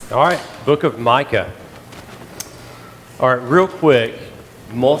All right, book of Micah. All right, real quick,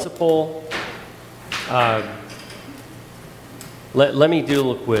 multiple, let me do a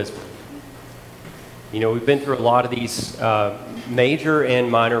little quiz. You know, we've been through a lot of these major and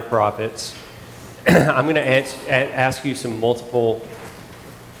minor prophets. I'm going to ask you some multiple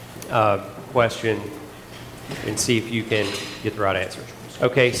question and see if you can get the right answer.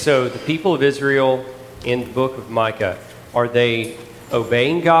 Okay, so the people of Israel in the book of Micah, are they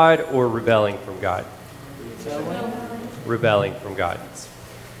obeying God or rebelling from God? Rebelling from God.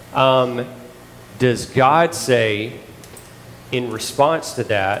 Does God say, in response to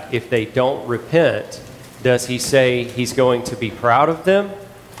that, if they don't repent, does he say he's going to be proud of them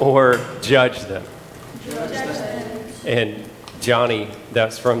or judge them? Judge them. And Johnny,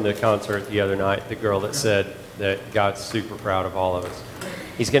 that's from the concert the other night, the girl that said that God's super proud of all of us.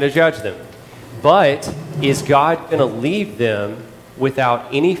 He's going to judge them. But is God going to leave them without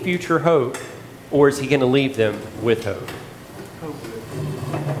any future hope, or is he going to leave them with hope?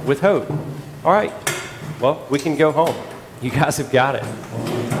 With hope. All right. Well, we can go home. You guys have got it.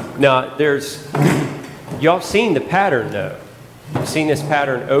 Now, y'all have seen the pattern, though. You've seen this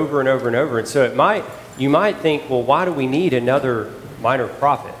pattern over and over and over. And so you might think, well, why do we need another minor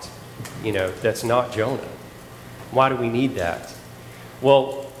prophet? You know, that's not Jonah. Why do we need that?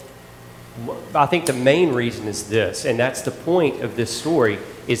 Well, I think the main reason is this, and that's the point of this story,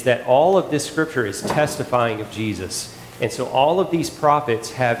 is that all of this scripture is testifying of Jesus. And so all of these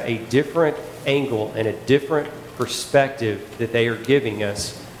prophets have a different angle and a different perspective that they are giving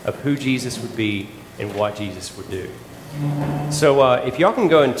us of who Jesus would be and what Jesus would do. So if y'all can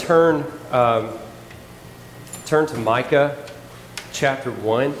go and turn to Micah chapter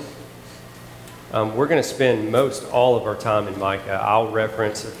 1. We're going to spend most all of our time in Micah. I'll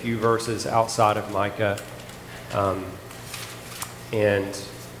reference a few verses outside of Micah and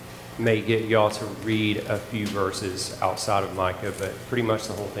may get y'all to read a few verses outside of Micah, but pretty much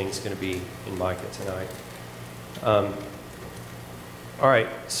the whole thing's going to be in Micah tonight. All right,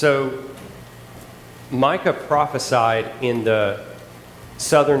 so Micah prophesied in the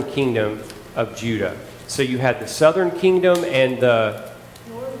southern kingdom of Judah. So you had the southern kingdom and the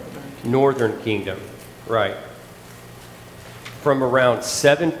northern kingdom, right? From around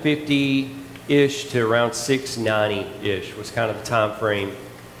 750-ish to around 690-ish was kind of the time frame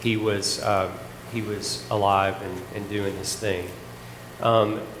he was alive and doing his thing.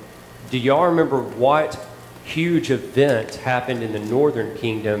 Do y'all remember what huge event happened in the northern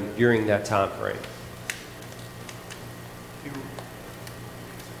kingdom during that time frame?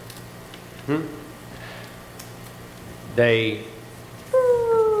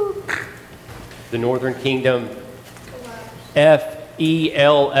 The northern kingdom,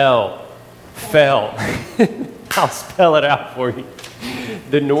 F-E-L-L, fell. I'll spell it out for you.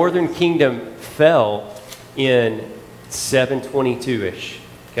 The northern kingdom fell in 722-ish,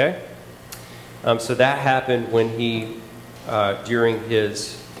 okay? So that happened when during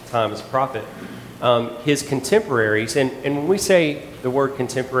his time as a prophet. His contemporaries, and when we say the word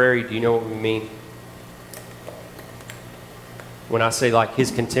contemporary, do you know what we mean? When I say like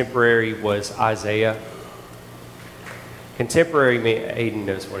his contemporary was Isaiah. Contemporary, Aiden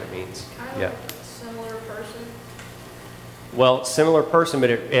knows what it means. Yeah. Similar person? Well, similar person, but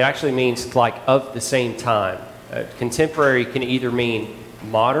it actually means like of the same time. Contemporary can either mean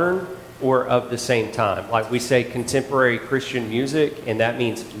modern or of the same time. Like we say contemporary Christian music, and that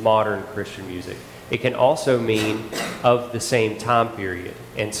means modern Christian music. It can also mean of the same time period.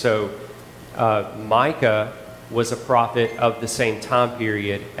 And so Micah was a prophet of the same time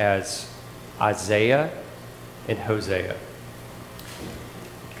period as Isaiah and Hosea.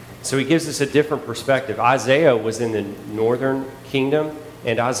 So he gives us a different perspective. Isaiah was in the northern kingdom,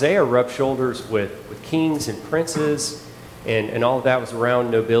 and Isaiah rubbed shoulders with kings and princes, and all of that was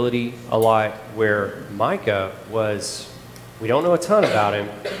around nobility a lot, where Micah was, we don't know a ton about him,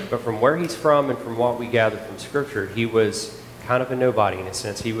 but from where he's from and from what we gather from Scripture, he was kind of a nobody in a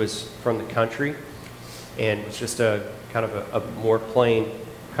sense. He was from the country, and was just a kind of a more plain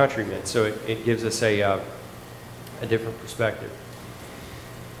countryman. So it gives us a different perspective.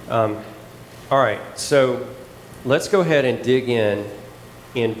 All right, so let's go ahead and dig in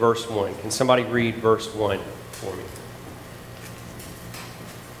verse 1. Can somebody read verse 1 for me?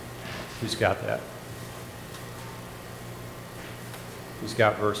 Who's got that? Who's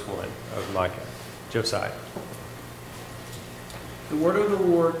got verse 1 of Micah? Josiah. The word of the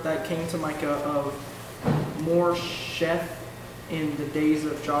Lord that came to Micah of Moresheth in the days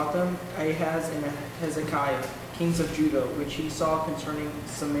of Jotham, Ahaz, and Hezekiah, kings of Judah, which he saw concerning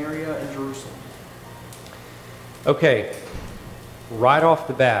Samaria and Jerusalem. Okay, right off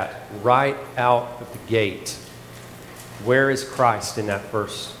the bat, right out of the gate, where is Christ in that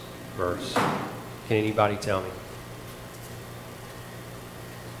first verse? Can anybody tell me?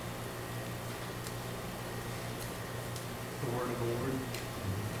 The word of the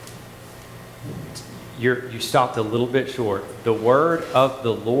Lord. You stopped a little bit short. The word of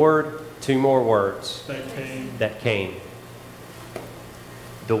the Lord, two more words. That came. That came.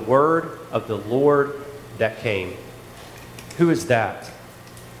 The word of the Lord that came. Who is that?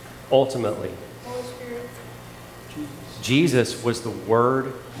 Ultimately, Holy Spirit. Jesus was the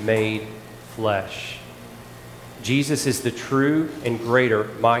Word made flesh. Jesus is the true and greater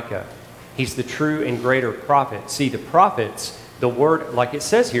Micah. He's the true and greater prophet. See, the prophets, the word, like it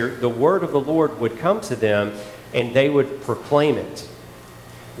says here, the word of the Lord would come to them and they would proclaim it.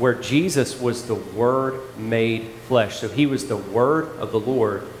 Where Jesus was the Word made flesh. So he was the Word of the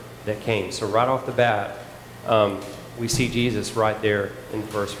Lord that came. So right off the bat, we see Jesus right there in the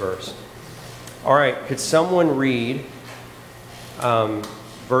first verse. All right, could someone read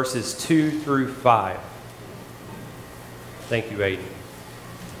verses 2 through 5? Thank you, Aiden.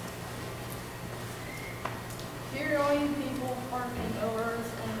 Hear, all you people, hearkening, O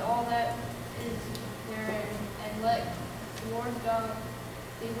earth, and all that is therein, and let the Lord God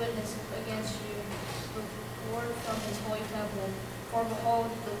be witness against you, the Lord from his holy temple. For behold,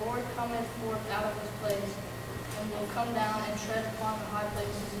 the Lord cometh forth out of his place, and will come down and tread upon the high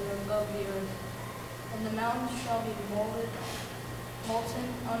places that are above the earth. And the mountains shall be molten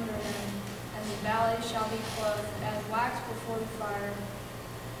under him, and the valleys shall be clothed as wax before the fire,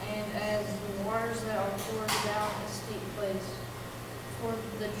 and as the waters that are poured down a steep place. For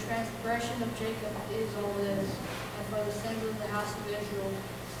the transgression of Jacob is all this, and for the sins of the house of Israel.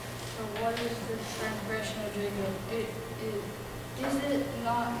 For what is the transgression of Jacob? Is it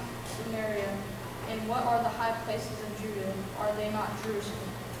not Samaria? And what are the high places of Judah? Are they not Jerusalem?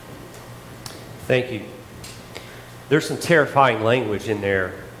 Thank you. There's some terrifying language in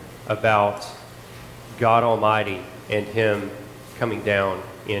there about God Almighty and him coming down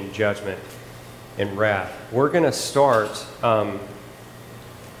in judgment and wrath. We're going to start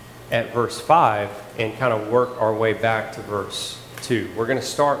at verse 5 and kind of work our way back to verse 2. We're going to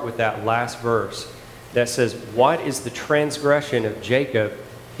start with that last verse that says, what is the transgression of Jacob?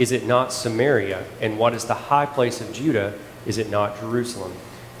 Is it not Samaria? And what is the high place of Judah? Is it not Jerusalem?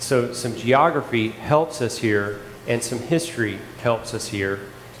 So some geography helps us here, and some history helps us here,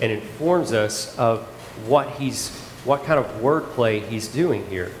 and informs us of what kind of wordplay he's doing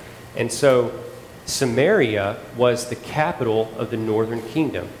here. And so Samaria was the capital of the northern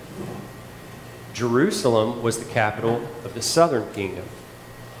kingdom. Jerusalem was the capital of the southern kingdom.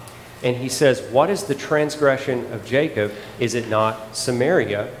 And he says, what is the transgression of Jacob? Is it not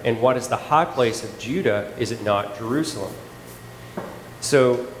Samaria? And what is the high place of Judah? Is it not Jerusalem?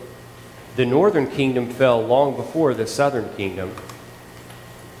 So the northern kingdom fell long before the southern kingdom.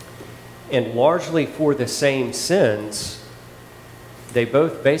 And largely for the same sins, they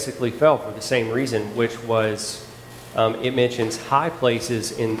both basically fell for the same reason, which was, it mentions high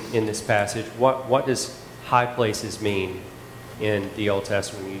places in this passage. What does high places mean in the Old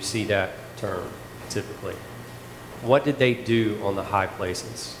Testament? You see that term typically. What did they do on the high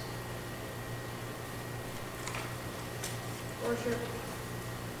places?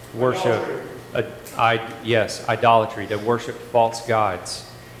 Worship. Yes, idolatry. They worship false gods.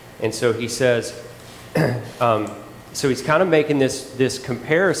 And so he says, so he's kind of making this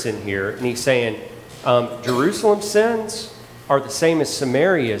comparison here, and he's saying, Jerusalem's sins are the same as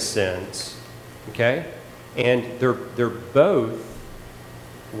Samaria's sins, okay? And they're both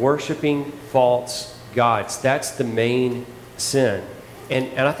worshiping false gods. That's the main sin.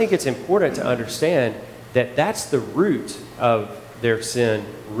 And I think it's important to understand that that's the root of their sin,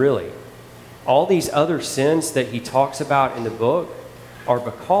 really. All these other sins that he talks about in the book are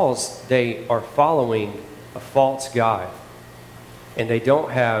because they are following a false god. And they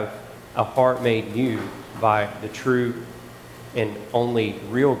don't have a heart made new by the true and only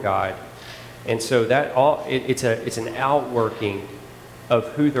real God. And so that it's an outworking of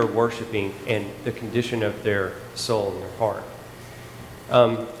who they're worshiping and the condition of their soul and their heart.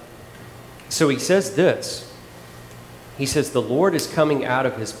 So he says this. He says, the Lord is coming out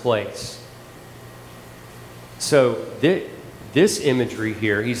of his place. So this imagery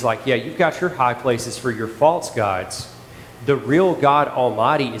here, he's like, yeah, you've got your high places for your false gods. The real God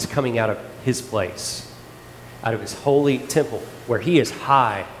Almighty is coming out of his place, out of his holy temple, where he is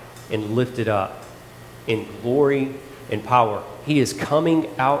high and lifted up in glory and power. He is coming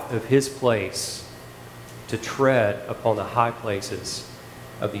out of his place to tread upon the high places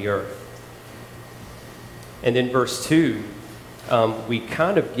of the earth. And then verse 2, we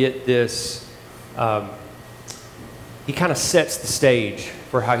kind of get this, he kind of sets the stage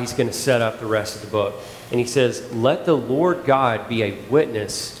for how he's going to set up the rest of the book. And he says, let the Lord God be a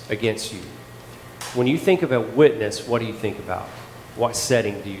witness against you. When you think of a witness, what do you think about? What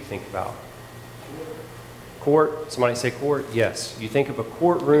setting do you think about? Court? Somebody say court? Yes. You think of a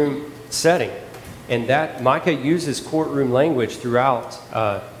courtroom setting. And that Micah uses courtroom language throughout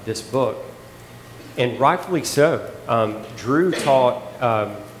this book. And rightfully so. Drew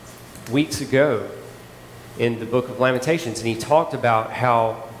taught weeks ago in the book of Lamentations, and he talked about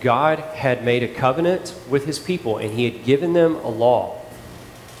how God had made a covenant with his people, and he had given them a law.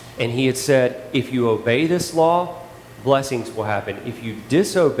 And he had said, if you obey this law, blessings will happen. If you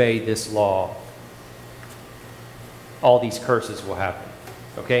disobey this law, all these curses will happen.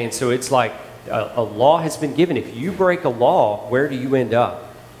 Okay, and so it's like a law has been given. If you break a law, where do you end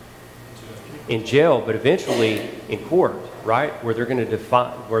up? In jail, but eventually in court, right? Where they're going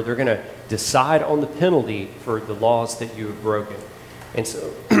to decide on the penalty for the laws that you have broken. And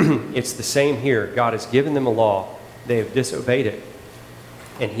so it's the same here. God has given them a law. They have disobeyed it.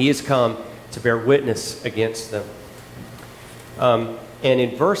 And he has come to bear witness against them. And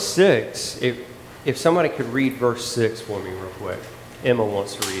in verse 6, if somebody could read verse 6 for me real quick. Emma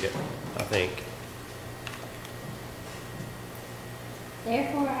wants to read it, I think.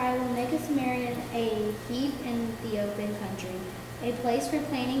 Therefore I will make of Samaria a heap in the open country, a place for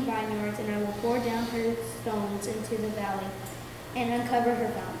planting vineyards, and I will pour down her stones into the valley and uncover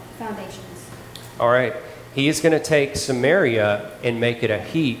her foundations. All right. He is going to take Samaria and make it a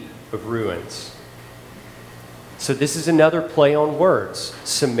heap of ruins. So this is another play on words.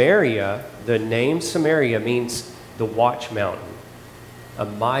 Samaria, the name Samaria means the watch mountain, a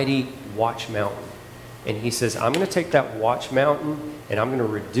mighty watch mountain. And he says, I'm going to take that watch mountain and I'm going to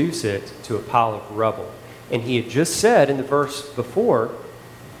reduce it to a pile of rubble. And he had just said in the verse before,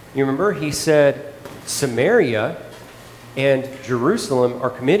 you remember, he said, Samaria and Jerusalem are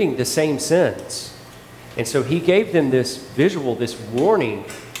committing the same sins. And so he gave them this visual, this warning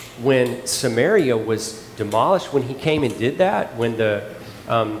when Samaria was demolished, when he came and did that, when the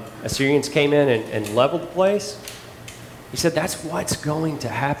Assyrians came in and leveled the place. He said, that's what's going to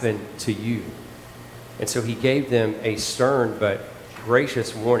happen to you. And so he gave them a stern but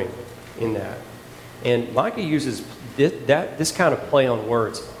gracious warning in that. And Micah uses this kind of play on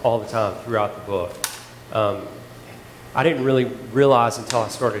words all the time throughout the book. I didn't really realize until I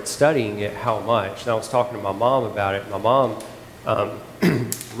started studying it how much. And I was talking to my mom about it. My mom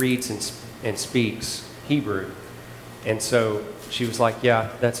reads and speaks Hebrew. And so she was like, yeah,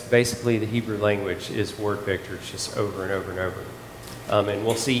 that's basically the Hebrew language, is word pictures just over and over and over. And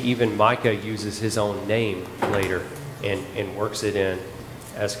we'll see even Micah uses his own name later and works it in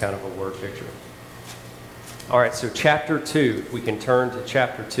as kind of a word picture. All right, so chapter 2, if we can turn to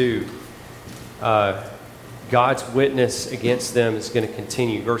chapter 2. God's witness against them is going to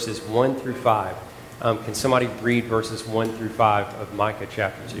continue, verses 1 through 5. Can somebody read verses 1 through 5 of Micah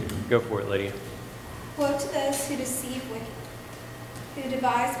chapter 2? Go for it, Lydia. Woe to those who who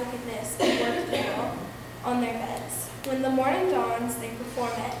devise wickedness and work evil on their beds. When the morning dawns, they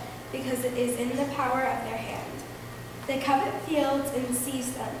perform it, because it is in the power of their hand. They covet fields and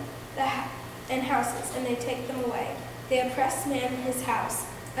seize them, and houses, and they take them away. They oppress man in his house,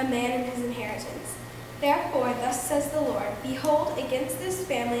 a man in his inheritance. Therefore, thus says the Lord, behold, against this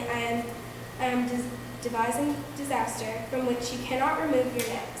family I am devising disaster, from which you cannot remove your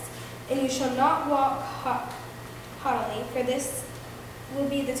necks, and you shall not walk haughtily, for this will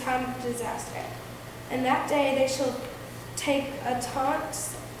be the time of disaster. And that day they shall take up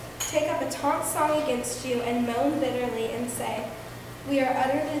a taunt song against you, and moan bitterly, and say, we are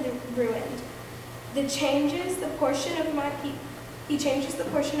utterly ruined. He changes the portion of my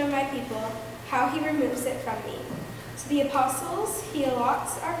people, how he removes it from me. To the apostles he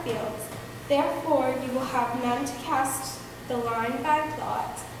allots our fields. Therefore you will have none to cast the line by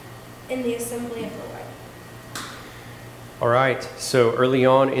lot in the assembly of the Lord. All right, so early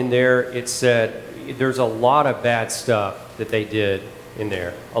on in there it said there's a lot of bad stuff that they did in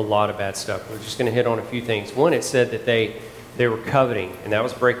there. A lot of bad stuff. We're just going to hit on a few things. One, it said that they were coveting, and that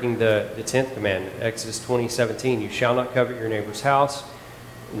was breaking the 10th commandment, Exodus 20:17. You shall not covet your neighbor's house,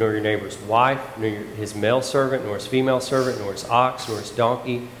 nor your neighbor's wife, nor his male servant, nor his female servant, nor his ox, nor his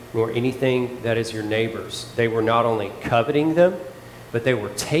donkey, nor anything that is your neighbor's. They were not only coveting them, but they were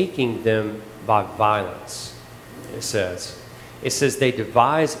taking them by violence, it says. It says they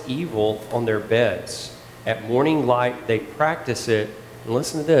devise evil on their beds. At morning light, they practice it, and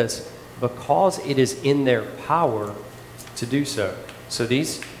listen to this, because it is in their power to do so. So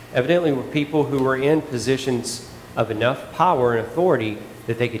these evidently were people who were in positions of enough power and authority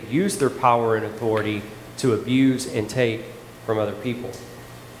that they could use their power and authority to abuse and take from other people.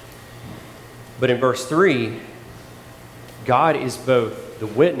 But in verse 3, God is both the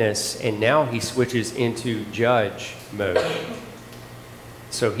witness, and now he switches into judge mode.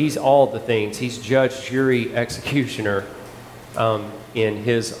 So he's all the things. He's judge, jury, executioner in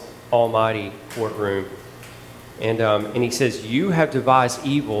his almighty courtroom. And he says, you have devised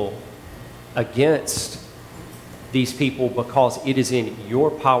evil against these people because it is in your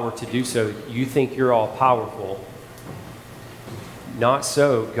power to do so. You think you're all powerful. Not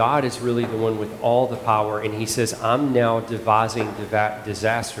so. God is really the one with all the power, and he says, I'm now devising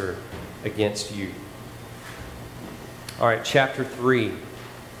disaster against you. All right, chapter 3,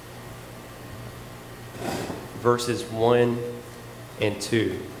 verses 1 and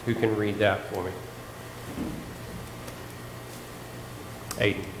 2. Who can read that for me?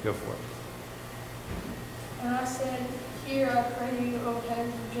 Aiden, go for it. And I said, Hear, I pray you, O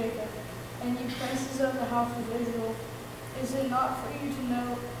heads of Jacob, and you princes of the house of Israel. Is it not for you to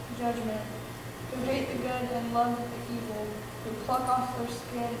know judgment, who hate the good and love the evil, who pluck off their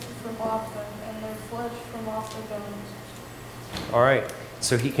skin from off them, and their flesh from off their bones? All right,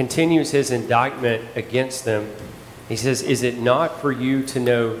 so he continues his indictment against them. He says, is it not for you to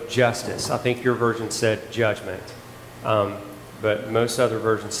know justice? I think your version said judgment, but most other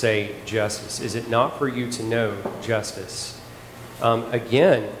versions say justice. Is it not for you to know justice?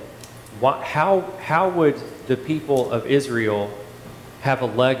 Again, how would the people of Israel have a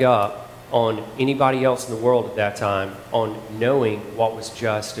leg up on anybody else in the world at that time on knowing what was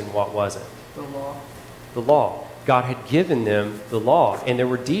just and what wasn't? The law. The law. God had given them the law, and there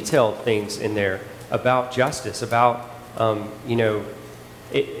were detailed things in there about justice, about,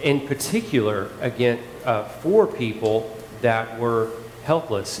 in particular, again, for people that were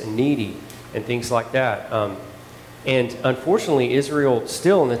helpless and needy and things like that. And unfortunately, Israel,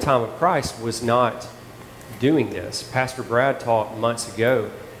 still in the time of Christ, was not doing this. Pastor Brad talked months ago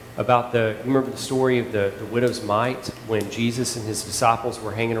about you remember the story of the widow's mite when Jesus and his disciples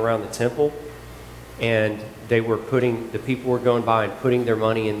were hanging around the temple, and the people were going by and putting their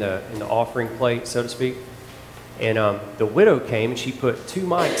money in the offering plate, so to speak. And the widow came and she put 2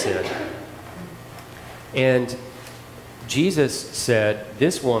 mites in. And Jesus said,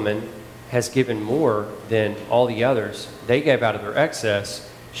 this woman has given more than all the others. They gave out of their excess.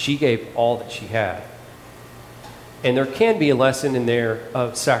 She gave all that she had. And there can be a lesson in there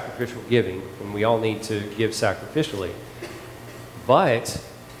of sacrificial giving, and we all need to give sacrificially. But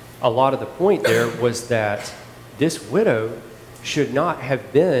a lot of the point there was that this widow should not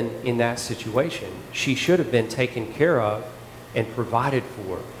have been in that situation. She should have been taken care of and provided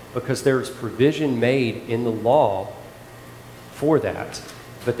for, because there was provision made in the law for that.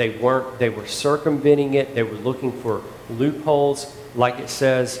 But they weren't. They were circumventing it. They were looking for loopholes, like it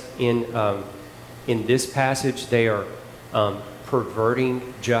says in this passage. They are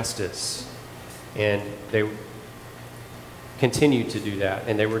perverting justice, and they continued to do that,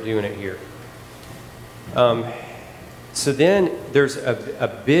 and they were doing it here. So then there's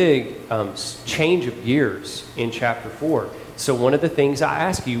a big change of gears in chapter 4. So one of the things I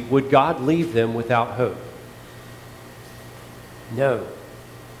ask you, would God leave them without hope? No.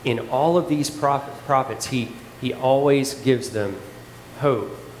 In all of these prophets, he always gives them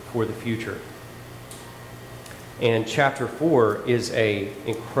hope for the future. And chapter 4 is an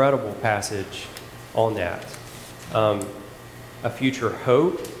incredible passage on that. A future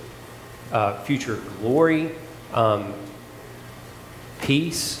hope, future glory,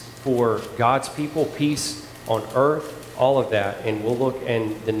 peace for God's people, peace on earth, all of that. And we'll look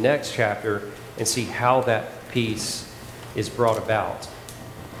in the next chapter and see how that peace is brought about.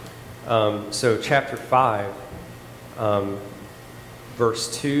 So chapter 5,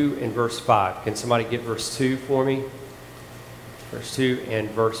 verse 2 and verse 5. Can somebody get verse 2 for me? Verse 2 and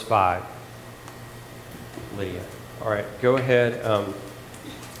verse 5. Lydia. All right, go ahead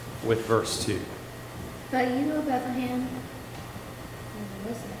with verse 2. But you, O Bethlehem,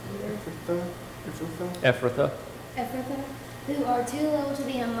 Ephrathah, who are too low to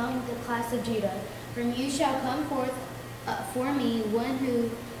be among the class of Judah, from you shall come forth for me one who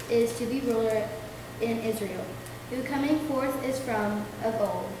is to be ruler in Israel, who coming forth is from of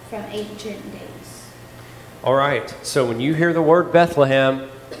old, from ancient days. All right, so when you hear the word Bethlehem,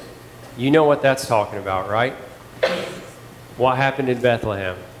 you know what that's talking about, right? What happened in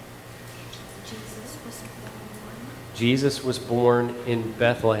Bethlehem? Jesus was born in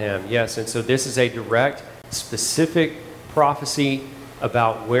Bethlehem. Yes, and so this is a direct, specific prophecy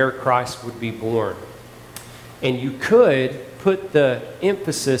about where Christ would be born. And you could put the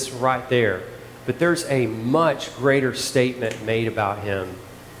emphasis right there But there's a much greater statement made about him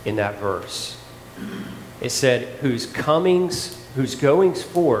in that verse. It said, whose goings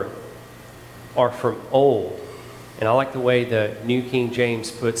forth are from old. And I like the way the New King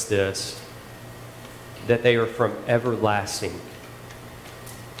James puts this, that they are from everlasting.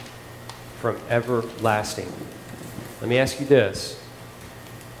 From everlasting. Let me ask you this.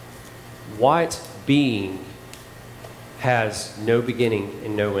 What being has no beginning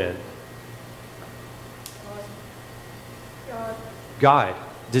and no end? God.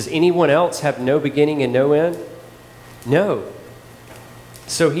 Does anyone else have no beginning and no end? No.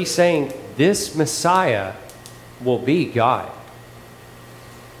 So he's saying this Messiah will be God.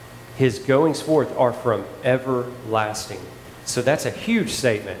 His goings forth are from everlasting. So that's a huge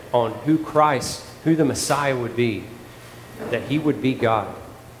statement on who the Messiah would be, that he would be God.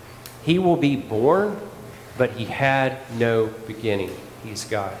 He will be born, but he had no beginning. He's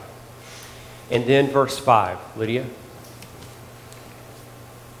God. And then verse 5, Lydia.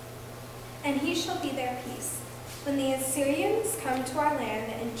 And he shall be their peace. When the Assyrians come to our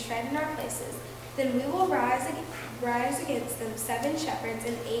land and tread in our places, then we will rise against them 7 shepherds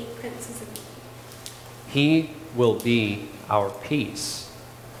and 8 princes of Egypt. He will be our peace.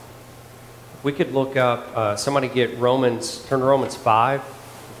 We could look up, somebody get turn to Romans 5.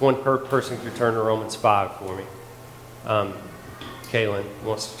 If one person could turn to Romans 5 for me. Kaylin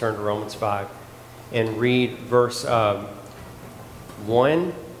wants to turn to Romans 5 and read verse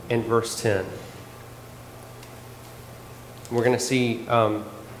 1 and verse 10. We're going to see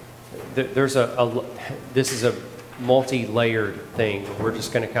this is a multi-layered thing. We're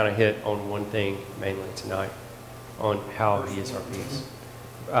just going to kind of hit on one thing mainly tonight, on how he is our peace.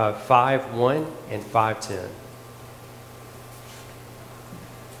 5:1 and 5:10.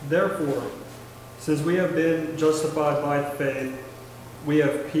 Therefore, since we have been justified by faith, we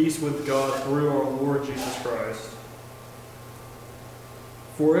have peace with God through our Lord Jesus Christ.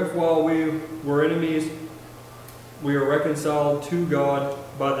 For if while we were enemies, we are reconciled to God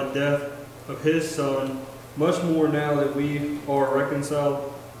by the death of his Son, much more now that we are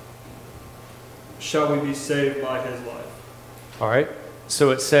reconciled, shall we be saved by his life. All right.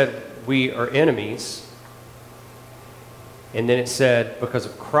 So it said we are enemies. And then it said because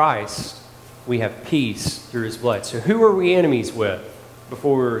of Christ, we have peace through his blood. So who were we enemies with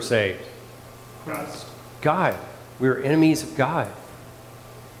before we were saved? Christ. God. We were enemies of God.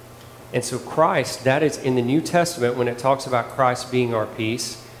 And so Christ, that is in the New Testament, when it talks about Christ being our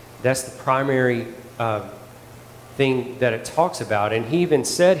peace, that's the primary thing that it talks about. And he even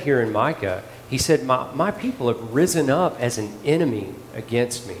said here in Micah, he said, my people have risen up as an enemy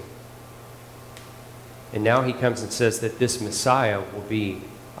against me. And now he comes and says that this Messiah will be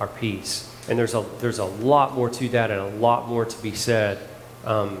our peace. And there's a lot more to that and a lot more to be said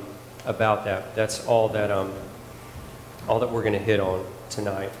about that. That's all that we're going to hit on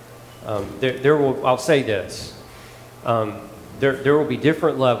tonight. I'll say this. There will be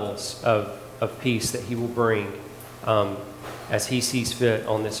different levels of peace that he will bring as he sees fit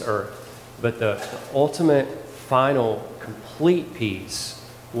on this earth. But the ultimate, final, complete peace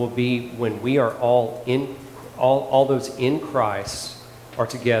will be when we are all those in Christ are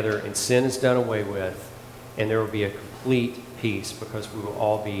together and sin is done away with, and there will be a complete peace because we will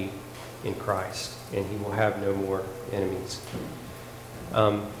all be in Christ and he will have no more enemies.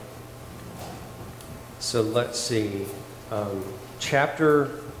 So let's see, let me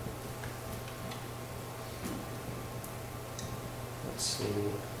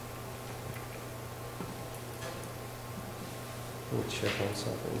check on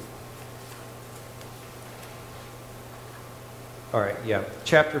something. All right, yeah.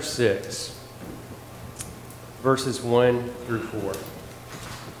 Chapter 6, verses 1 through 4.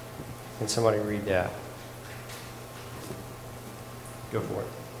 Can somebody read that? Go for it.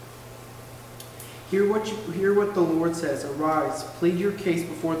 Hear what the Lord says. Arise, plead your case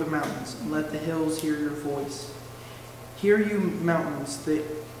before the mountains, and let the hills hear your voice. Hear you mountains, the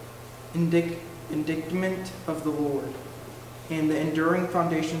indictment of the Lord, and the enduring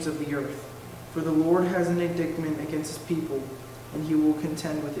foundations of the earth. For the Lord has an indictment against his people, and he will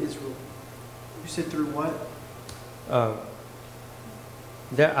contend with Israel. You said through what?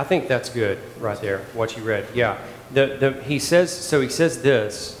 I think that's good right there, what you read. Yeah. He says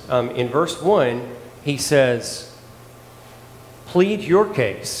this. In verse 1, he says, plead your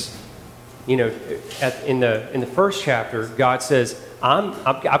case. You know, in the first chapter, God says,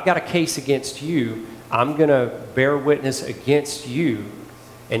 I've got a case against you. I'm going to bear witness against you.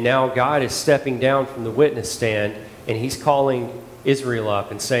 And now God is stepping down from the witness stand, and he's calling Israel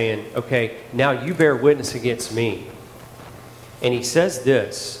up and saying, okay, now you bear witness against me. And he says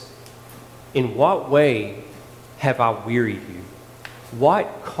this, In what way have I wearied you?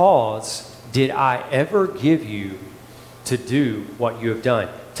 What cause did I ever give you to do what you have done?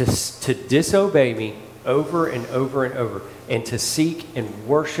 To disobey me over and over and over, and to seek and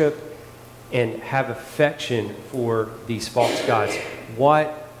worship and have affection for these false gods.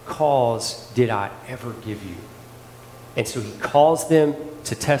 What cause did I ever give you? And so he calls them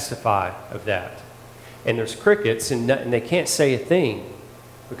to testify of that. And there's crickets, and they can't say a thing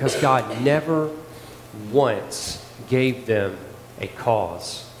because God never once gave them a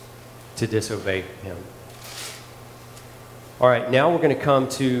cause to disobey him. All right, now we're going to come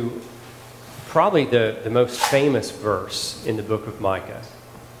to probably the most famous verse in the book of Micah.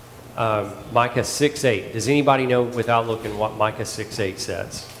 Micah 6:8. Does anybody know without looking what Micah 6:8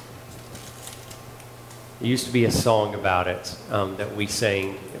 says? There used to be a song about it that we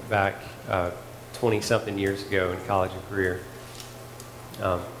sang back 20-something years ago in college and career.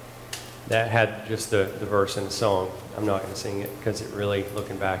 That had just the verse in the song. I'm not going to sing it because it really,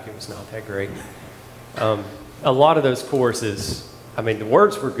 looking back, it was not that great. A lot of those choruses, I mean, the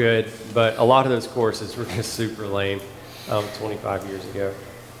words were good, but a lot of those choruses were just super lame 25 years ago.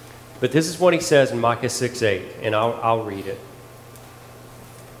 But this is what he says in Micah 6:8, and I'll read it.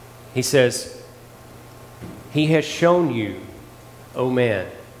 He says, "He has shown you, O man,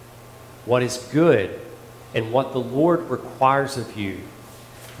 what is good and what the Lord requires of you,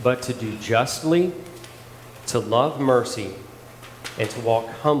 but to do justly, to love mercy, and to walk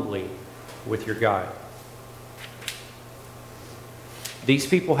humbly with your God." These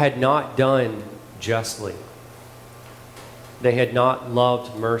people had not done justly. They had not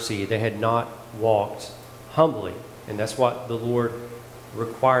loved mercy. They had not walked humbly. And that's what the Lord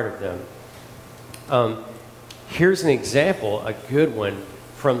required of them. Here's an example, a good one,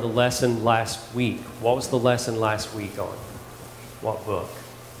 from the lesson last week. What was the lesson last week on? What book?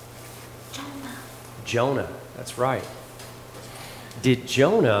 Jonah. Jonah, that's right. Did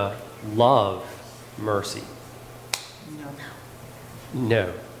Jonah love mercy?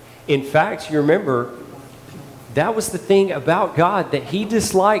 No. In fact, you remember, that was the thing about God that he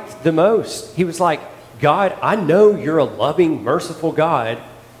disliked the most. He was like, God, I know you're a loving, merciful God,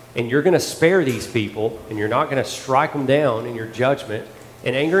 and you're going to spare these people, and you're not going to strike them down in your judgment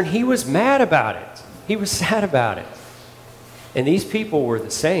and anger. And he was mad about it. He was sad about it. And these people were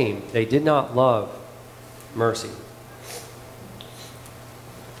the same. They did not love mercy.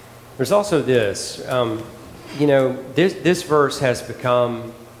 There's also this. This verse has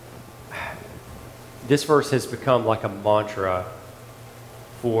become like a mantra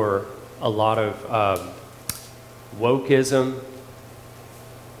for a lot of wokeism,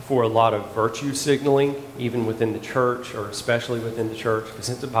 for a lot of virtue signaling, even within the church, or especially within the church, because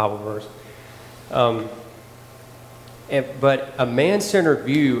it's a Bible verse. But a man-centered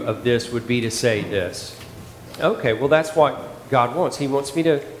view of this would be to say this: okay, well, that's what God wants. He wants me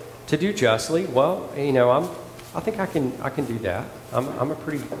to do justly. Well, I think I can do that. I'm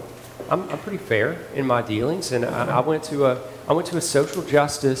pretty fair in my dealings, and I went to a social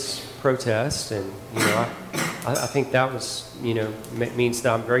justice protest, and I think that was means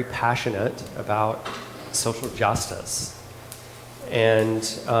that I'm very passionate about social justice, and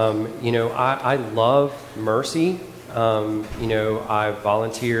I love mercy. I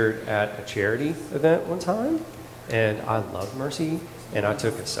volunteered at a charity event one time, and I love mercy. And I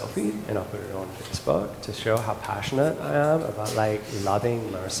took a selfie and I put it on Facebook to show how passionate I am about loving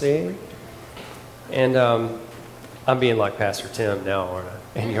mercy. And I'm being like Pastor Tim now, aren't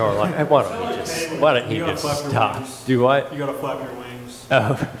I? And you're like, hey, why don't he just stop? Do what? You gotta flap your wings.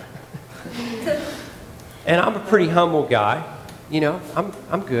 Oh. And I'm a pretty humble guy.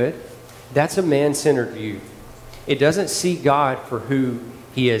 I'm good. That's a man-centered view. It doesn't see God for who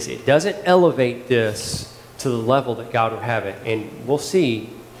he is. It doesn't elevate this to the level that God would have it. And we'll see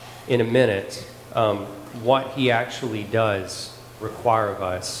in a minute what he actually does require of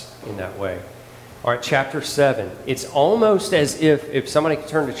us in that way. All right, chapter 7. It's almost as if somebody could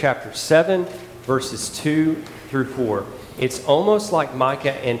turn to chapter 7, verses 2 through 4. It's almost like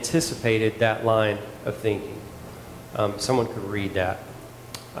Micah anticipated that line of thinking. Someone could read that.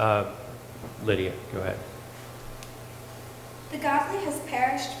 Lydia, go ahead. The godly has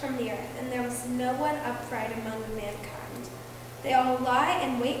perished from the earth, and there was no one upright among mankind. They all lie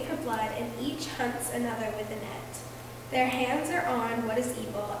and wait for blood, and each hunts another with a net. Their hands are on what is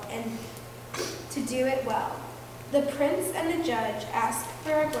evil, and to do it well. The prince and the judge ask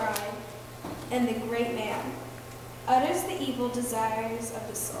for a bride, and the great man utters the evil desires of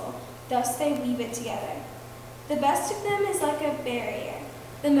the soul. Thus they weave it together. The best of them is like a barrier,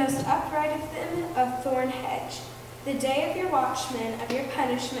 the most upright of them a thorn hedge. The day of your watchmen, of your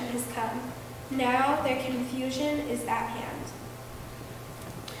punishment has come. Now their confusion is at hand.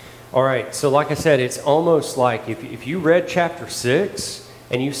 All right, so like I said, it's almost like if you read chapter 6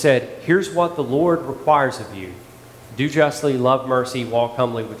 and you said, here's what the Lord requires of you. Do justly, love mercy, walk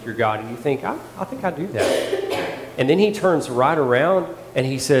humbly with your God. And you think, I think I do that. And then he turns right around and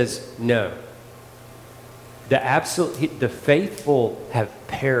he says, no. The faithful have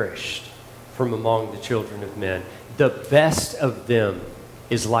perished from among the children of men. The best of them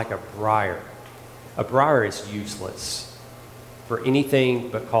is like a briar. A briar is useless for anything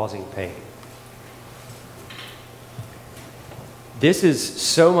but causing pain. This is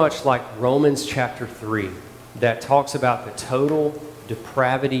so much like Romans chapter 3 that talks about the total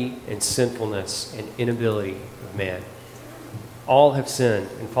depravity and sinfulness and inability of man. All have sinned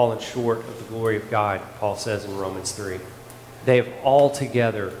and fallen short of the glory of God, Paul says in Romans 3. They have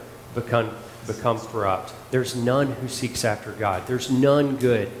altogether become corrupt. There's none who seeks after God. There's none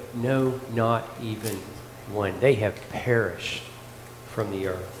good. No, not even one. They have perished from the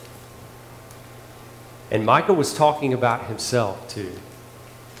earth. And Micah was talking about himself too.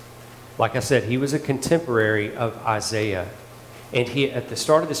 Like I said, he was a contemporary of Isaiah. And at the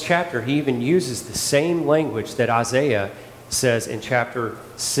start of this chapter, he even uses the same language that Isaiah says in chapter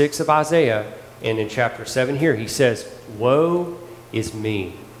 6 of Isaiah and in chapter 7 here. He says, woe is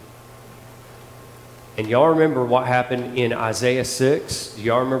me. And y'all remember what happened in Isaiah 6? Do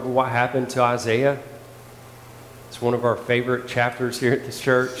y'all remember what happened to Isaiah? It's one of our favorite chapters here at this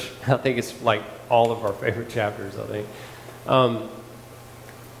church. I think it's like all of our favorite chapters, I think.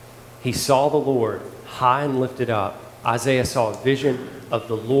 He saw the Lord high and lifted up. Isaiah saw a vision of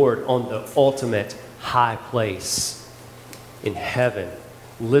the Lord on the ultimate high place in heaven,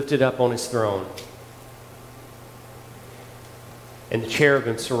 lifted up on his throne. And the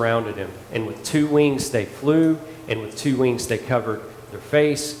cherubim surrounded him. And with 2 wings they flew, and with 2 wings they covered their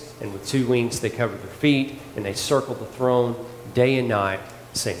face, and with 2 wings they covered their feet, and they circled the throne day and night,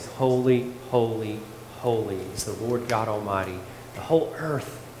 saying, holy, holy, holy is the Lord God Almighty. The whole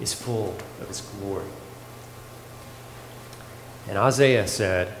earth is full of his glory. And Isaiah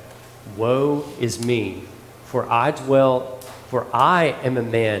said, woe is me, for I am a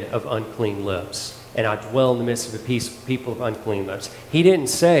man of unclean lips, and I dwell in the midst of a people of unclean lips. He didn't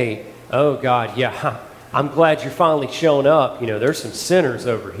say, oh God, yeah, I'm glad you're finally showing up. You know, there's some sinners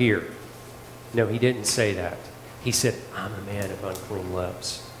over here. No, he didn't say that. He said, I'm a man of unclean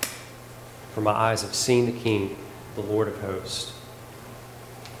lips. For my eyes have seen the King, the Lord of hosts.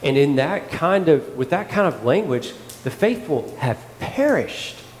 And with that kind of language, the faithful have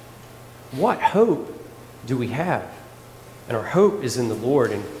perished. What hope do we have? And our hope is in the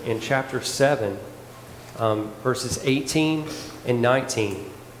Lord. In chapter 7, verses 18 and 19.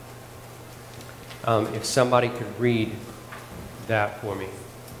 If somebody could read that for me.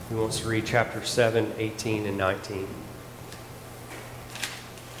 Who wants to read chapter 7, 18, and 19?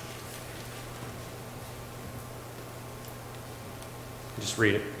 Just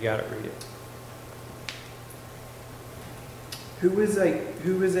read it. You got it, read it. Who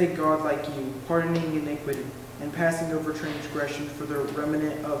is a God like you, pardoning iniquity and passing over transgression for the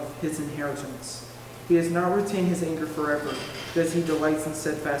remnant of his inheritance? He does not retain his anger forever, because he delights in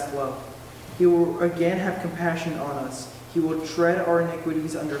steadfast love. He will again have compassion on us. He will tread our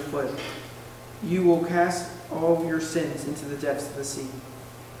iniquities underfoot. You will cast all your sins into the depths of the sea.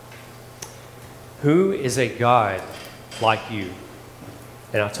 Who is a God like you?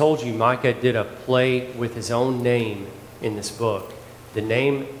 And I told you Micah did a play with his own name in this book. The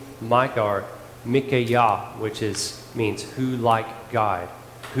name Micah, which means who like God.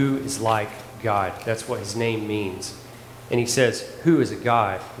 Who is like God. That's what his name means. And he says, who is a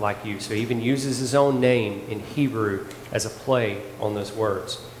God like you? So he even uses his own name in Hebrew as a play on those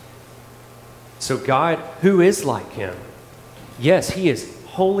words. So God, who is like him? Yes, he is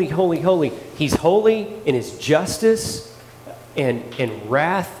holy, holy, holy. He's holy in his justice and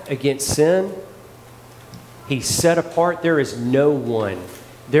wrath against sin. He's set apart. There is no one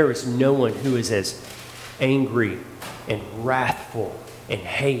who is as angry and wrathful and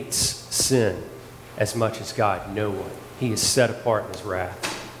hates sin as much as God. No one. He is set apart in his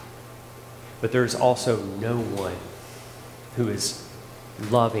wrath. But there's also no one who is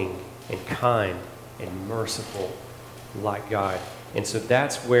loving and kind and merciful like God. And so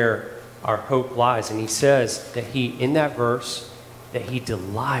that's where our hope lies. And he says that in that verse, that he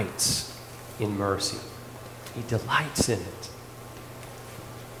delights in mercy. He delights in it.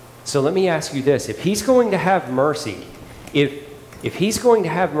 So let me ask you this. If he's going to have mercy, if he's going to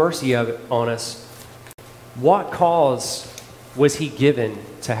have mercy on us, what cause was he given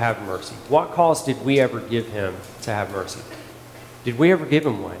to have mercy? What cause did we ever give him to have mercy? Did we ever give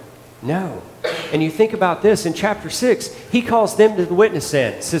him one? No. And you think about this in chapter 6, he calls them to the witness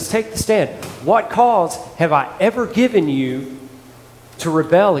stand, says, take the stand. What cause have I ever given you to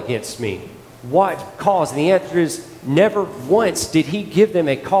rebel against me? What cause? And the answer is never once did he give them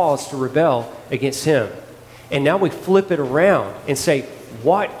a cause to rebel against him. And now we flip it around and say,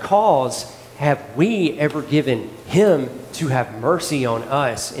 what cause have we ever given him to have mercy on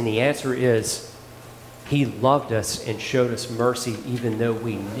us? And the answer is, he loved us and showed us mercy even though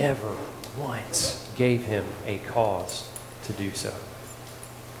we never once gave him a cause to do so.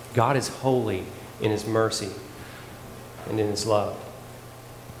 God is holy in his mercy and in his love.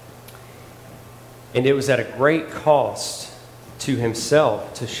 And it was at a great cost to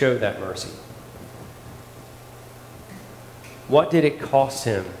himself to show that mercy. What did it cost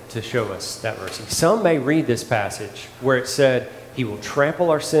him to show us that mercy? Some may read this passage where it said, he will trample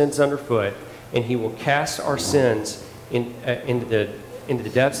our sins underfoot and he will cast our sins into the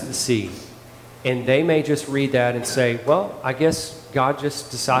depths of the sea. And they may just read that and say, well, I guess God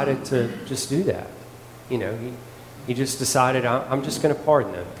just decided to just do that. You know, he just decided, I'm just going to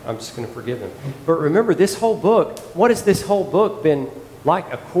pardon them. I'm just going to forgive them. But remember, this whole book, what has this whole book been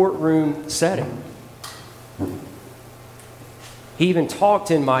like? A courtroom setting. He even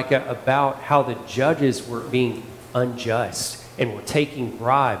talked in Micah about how the judges were being unjust and were taking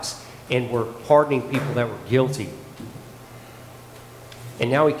bribes and were pardoning people that were guilty. And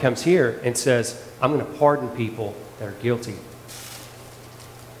now he comes here and says, I'm going to pardon people that are guilty.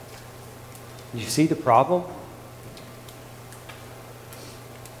 You see the problem?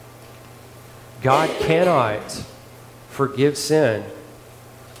 God cannot forgive sin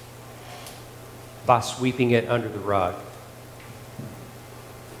by sweeping it under the rug.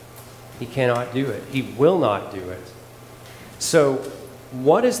 He cannot do it. He will not do it. So,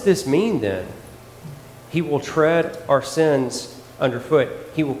 what does this mean then? He will tread our sins underfoot.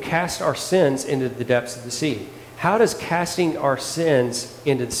 He will cast our sins into the depths of the sea. How does casting our sins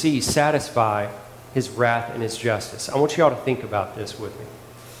into the sea satisfy his wrath and his justice? I want you all to think about this with me.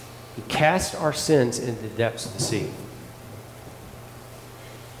 He cast our sins into the depths of the sea.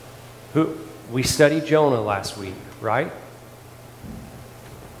 We studied Jonah last week, right?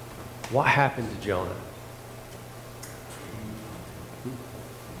 What happened to Jonah?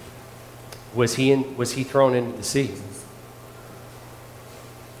 Was he thrown into the sea?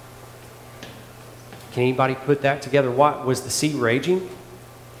 Can anybody put that together? What was the sea raging?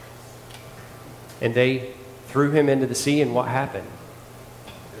 And they threw him into the sea, and what happened?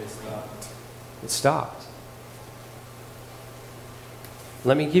 It stopped.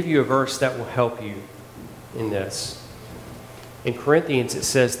 Let me give you a verse that will help you in this. In Corinthians, it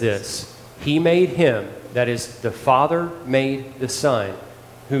says this: He made him, that is, the Father made the Son,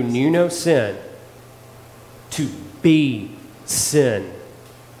 who knew no sin, to be sin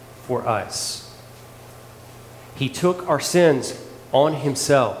for us. He took our sins on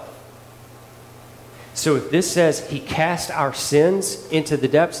himself. So if this says he cast our sins into the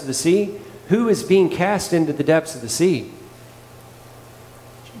depths of the sea, who is being cast into the depths of the sea?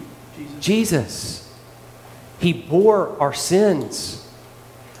 Jesus. He bore our sins.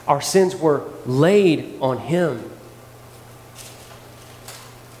 Our sins were laid on him.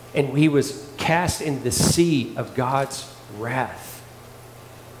 And he was cast into the sea of God's wrath.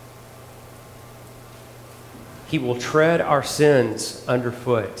 He will tread our sins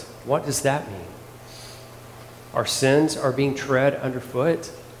underfoot. What does that mean? Our sins are being tread underfoot?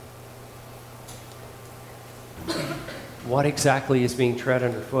 What exactly is being tread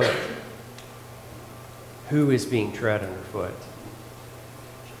underfoot? Who is being tread underfoot?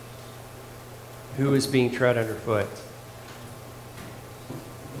 Who is being tread underfoot?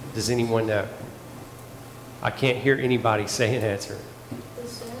 Does anyone know? I can't hear anybody say an answer. The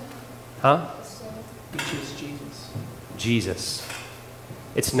sin. Huh? The sin. Which is Jesus. Jesus.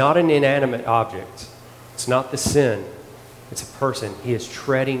 It's not an inanimate object. It's not the sin. It's a person. He is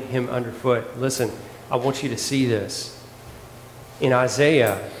treading him underfoot. Listen, I want you to see this. In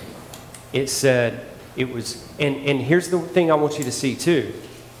Isaiah, it said it was, and here's the thing I want you to see too.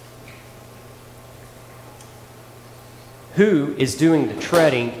 Who is doing the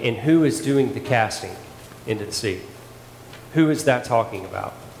treading and who is doing the casting into the sea? Who is that talking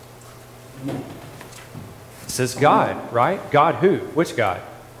about? It says God, right? God who? Which God?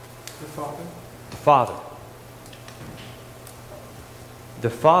 The Father. The Father. The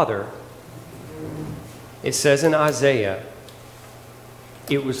Father, it says in Isaiah,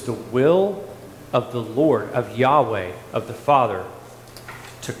 it was the will of the Lord, of Yahweh, of the Father,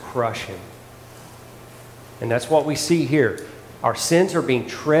 to crush him. And that's what we see here. Our sins are being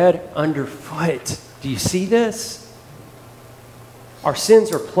tread underfoot. Do you see this? Our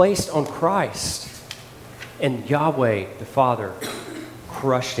sins are placed on Christ. And Yahweh, the Father,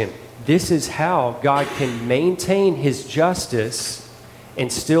 crushed him. This is how God can maintain his justice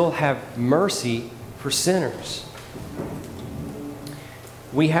and still have mercy for sinners.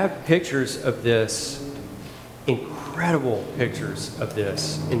 We have pictures of this, incredible pictures of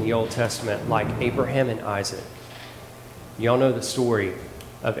this in the Old Testament, like Abraham and Isaac. Y'all know the story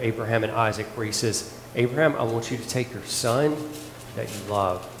of Abraham and Isaac where he says, Abraham, I want you to take your son that you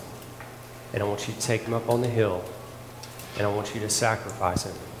love, and I want you to take him up on the hill, and I want you to sacrifice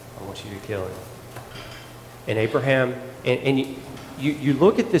him. I want you to kill him. And Abraham, and you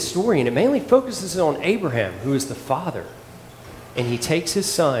look at this story, and it mainly focuses on Abraham, who is the father. And he takes his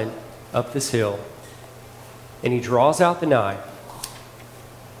son up this hill, and he draws out the knife,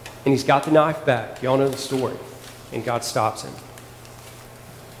 and he's got the knife back. Y'all know the story. And God stops him.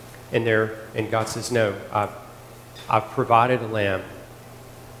 And God says, no, I've provided a lamb.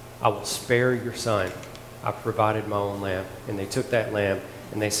 I will spare your son. I've provided my own lamb. And they took that lamb,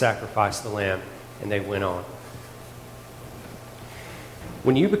 and they sacrificed the lamb, and they went on.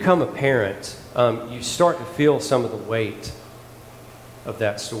 When you become a parent, you start to feel some of the weight of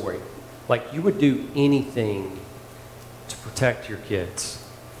that story. Like you would do anything to protect your kids.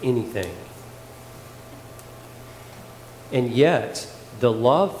 Anything. And yet, the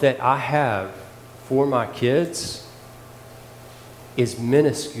love that I have for my kids is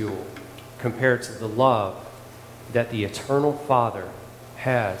minuscule compared to the love that the eternal Father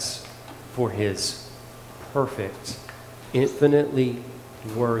has for his perfect, infinitely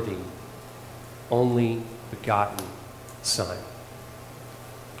worthy, only begotten Son.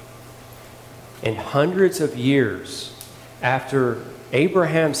 And hundreds of years after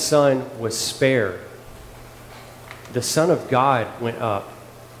Abraham's son was spared, the Son of God went up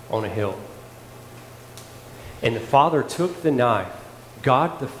on a hill. And the Father took the knife,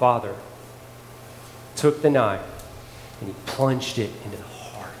 God the Father took the knife, and he plunged it into the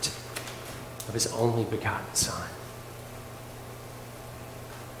heart of his only begotten Son.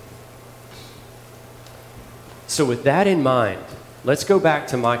 So with that in mind, let's go back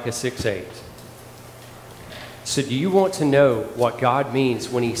to Micah 6:8. So do you want to know what God means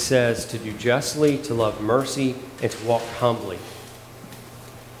when he says to do justly, to love mercy, and to walk humbly?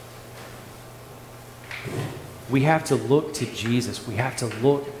 We have to look to Jesus. We have to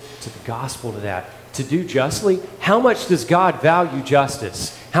look to the gospel to that. To do justly, how much does God value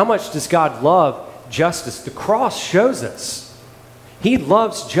justice? How much does God love justice? The cross shows us. He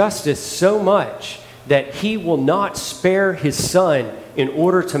loves justice so much that he will not spare his son in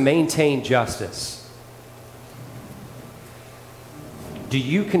order to maintain justice. Do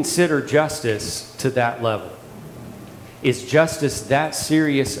you consider justice to that level? Is justice that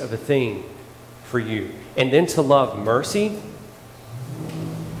serious of a thing for you? And then to love mercy.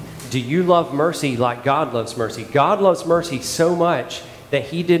 Do you love mercy like God loves mercy? God loves mercy so much that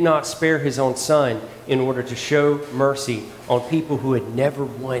he did not spare his own son in order to show mercy on people who had never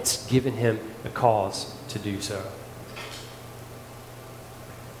once given him a cause to do so.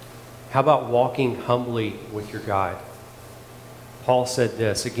 How about walking humbly with your God? Paul said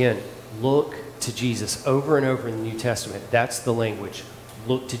this, again, look to Jesus over and over in the New Testament. That's the language.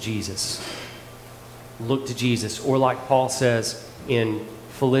 Look to Jesus. Look to Jesus. Or like Paul says in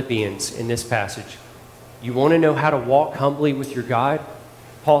Philippians in this passage, you want to know how to walk humbly with your God?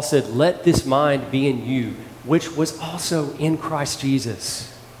 Paul said, let this mind be in you, which was also in Christ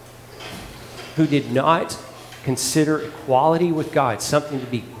Jesus, who did not consider equality with God something to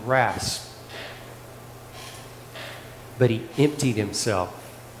be grasped, but he emptied himself.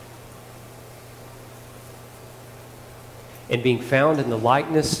 And being found in the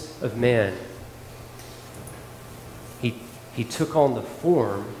likeness of man, he took on the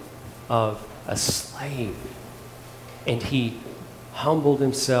form of a slave. And he humbled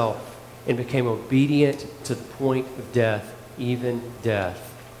himself and became obedient to the point of death, even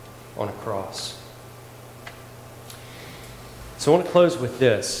death on a cross. So I want to close with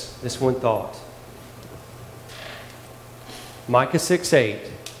this one thought. Micah 6:8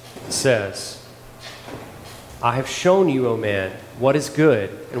 says, I have shown you, O man, what is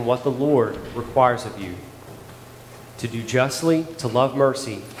good and what the Lord requires of you, to do justly, to love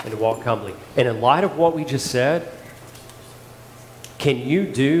mercy, and to walk humbly. And in light of what we just said, can you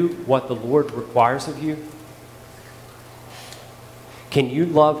do what the Lord requires of you? Can you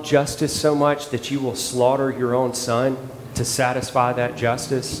love justice so much that you will slaughter your own son to satisfy that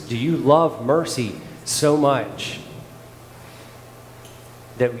justice? Do you love mercy so much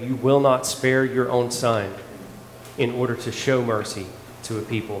that you will not spare your own son in order to show mercy to a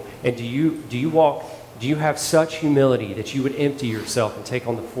people? And do you walk Do you have such humility that you would empty yourself and take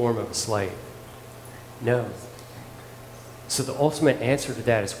on the form of a slave? No. So the ultimate answer to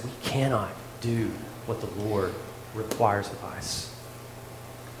that is we cannot do what the Lord requires of us.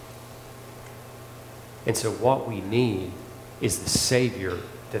 And so what we need is the Savior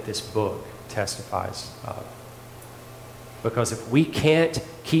that this book testifies of. Because if we can't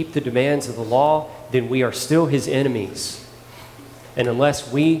keep the demands of the law, then we are still his enemies. And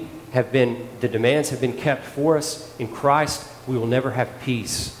unless the demands have been kept for us in Christ, we will never have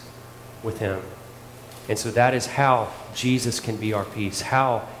peace with him. And so that is how Jesus can be our peace,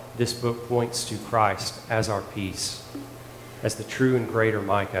 how this book points to Christ as our peace, as the true and greater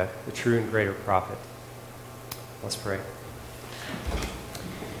Micah, the true and greater prophet. Let's pray.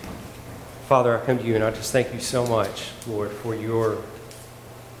 Father, I come to you and I just thank you so much, Lord, for your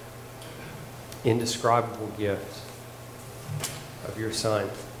indescribable gift of your Son.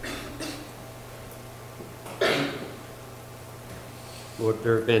 Lord,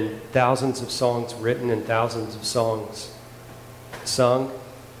 there have been thousands of songs written and thousands of songs sung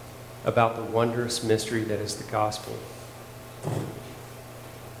about the wondrous mystery that is the gospel.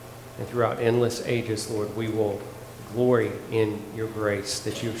 And throughout endless ages, Lord, we will glory in your grace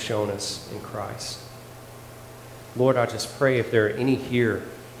that you have shown us in Christ. Lord, I just pray if there are any here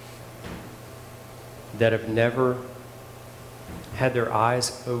that have never had their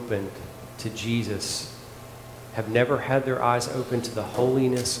eyes opened to Jesus, have never had their eyes open to the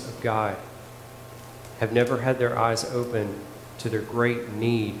holiness of God, have never had their eyes open to their great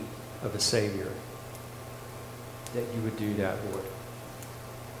need of a Savior, that you would do that, Lord.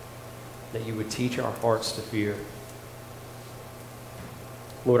 That you would teach our hearts to fear.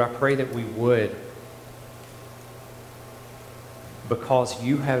 Lord, I pray that we would, because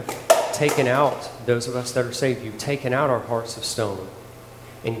you have taken out those of us that are saved. You've taken out our hearts of stone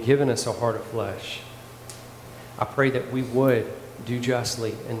and given us a heart of flesh. I pray that we would do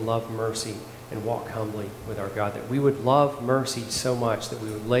justly and love mercy and walk humbly with our God, that we would love mercy so much that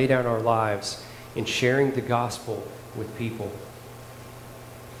we would lay down our lives in sharing the gospel with people.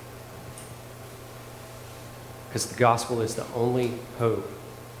 Because the gospel is the only hope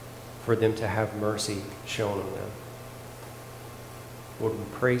for them to have mercy shown on them. Lord, we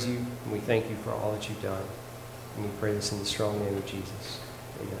praise you and we thank you for all that you've done. And we pray this in the strong name of Jesus.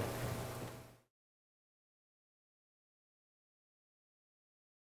 Amen.